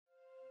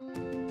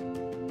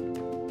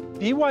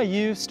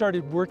BYU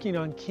started working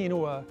on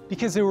quinoa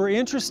because they were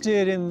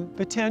interested in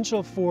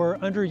potential for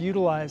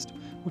underutilized,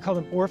 we call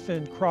them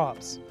orphan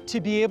crops,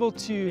 to be able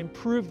to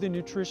improve the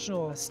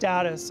nutritional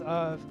status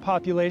of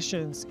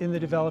populations in the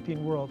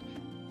developing world.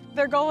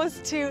 Their goal was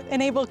to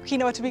enable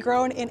quinoa to be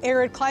grown in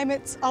arid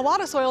climates. A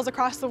lot of soils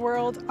across the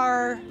world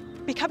are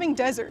becoming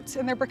deserts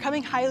and they're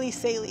becoming highly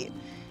saline.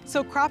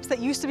 So crops that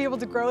used to be able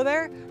to grow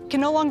there can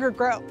no longer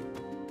grow.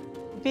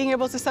 Being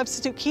able to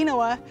substitute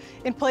quinoa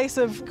in place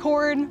of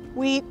corn,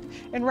 wheat,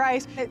 and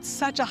rice, it's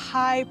such a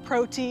high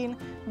protein,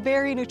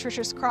 very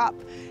nutritious crop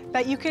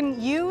that you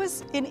can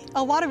use in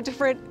a lot of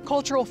different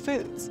cultural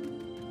foods.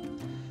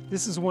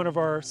 This is one of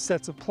our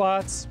sets of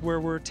plots where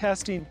we're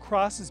testing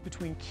crosses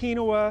between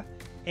quinoa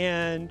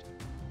and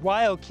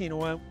wild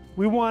quinoa.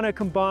 We want to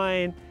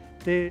combine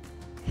the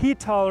heat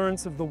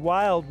tolerance of the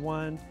wild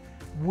one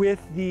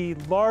with the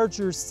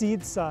larger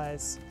seed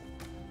size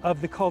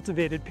of the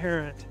cultivated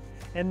parent.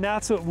 And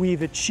that's what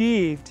we've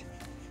achieved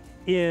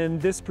in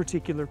this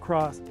particular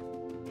cross.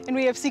 And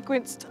we have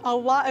sequenced a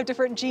lot of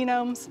different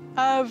genomes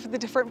of the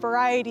different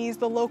varieties,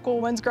 the local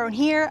ones grown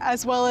here,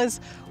 as well as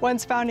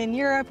ones found in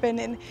Europe and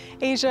in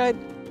Asia.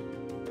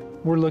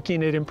 We're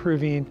looking at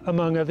improving,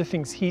 among other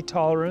things, heat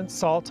tolerance,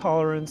 salt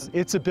tolerance,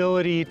 its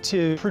ability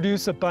to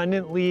produce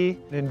abundantly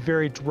in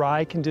very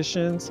dry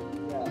conditions.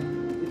 Yeah,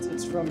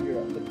 it's from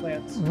Europe, the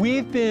plants.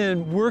 We've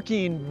been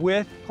working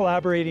with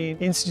collaborating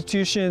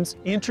institutions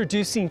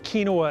introducing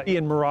quinoa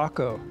in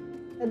Morocco.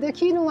 The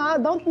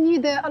quinoa don't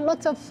need a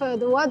lot of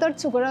the water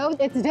to grow.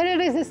 It's very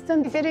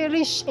resistant, very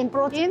rich in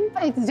protein.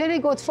 It's very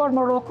good for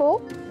Morocco.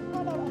 The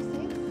color of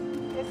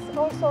seeds is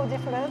also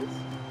different.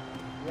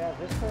 Yeah,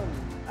 this one.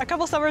 A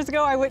couple summers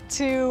ago, I went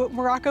to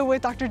Morocco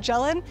with Dr.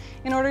 Jelen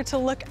in order to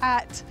look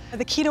at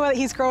the quinoa that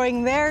he's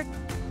growing there.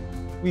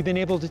 We've been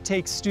able to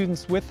take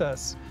students with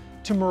us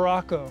to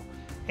Morocco,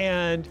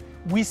 and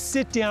we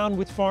sit down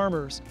with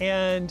farmers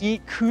and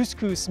eat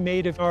couscous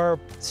made of our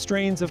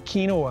strains of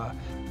quinoa.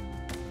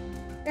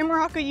 In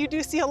Morocco, you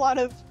do see a lot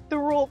of the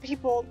rural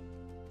people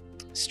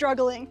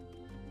struggling,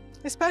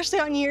 especially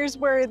on years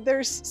where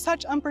there's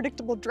such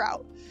unpredictable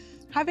drought.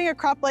 Having a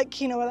crop like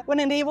quinoa would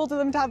enable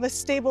them to have a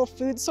stable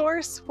food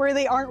source where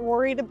they aren't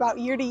worried about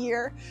year to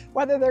year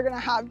whether they're going to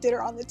have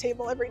dinner on the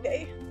table every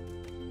day.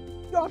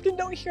 You often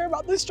don't hear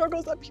about the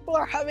struggles that people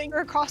are having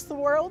across the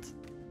world,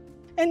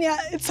 and yet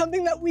it's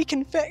something that we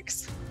can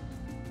fix.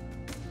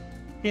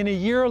 In a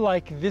year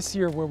like this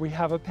year where we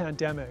have a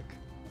pandemic,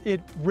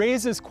 it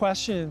raises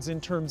questions in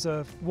terms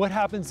of what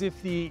happens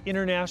if the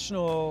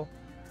international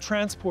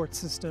transport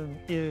system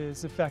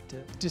is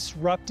affected,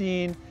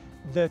 disrupting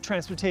the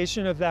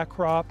transportation of that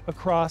crop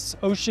across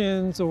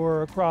oceans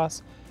or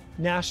across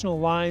national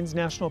lines,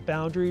 national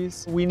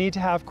boundaries. We need to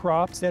have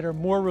crops that are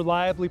more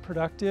reliably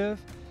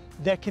productive,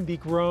 that can be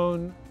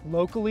grown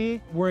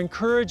locally. We're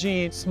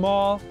encouraging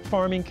small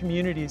farming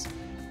communities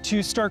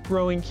to start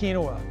growing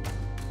quinoa.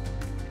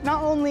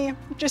 Not only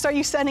just are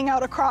you sending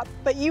out a crop,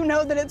 but you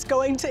know that it's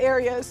going to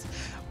areas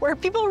where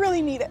people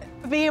really need it.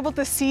 Being able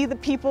to see the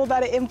people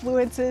that it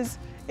influences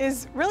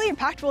is really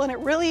impactful, and it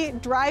really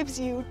drives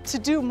you to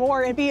do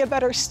more and be a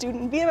better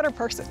student, be a better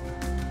person.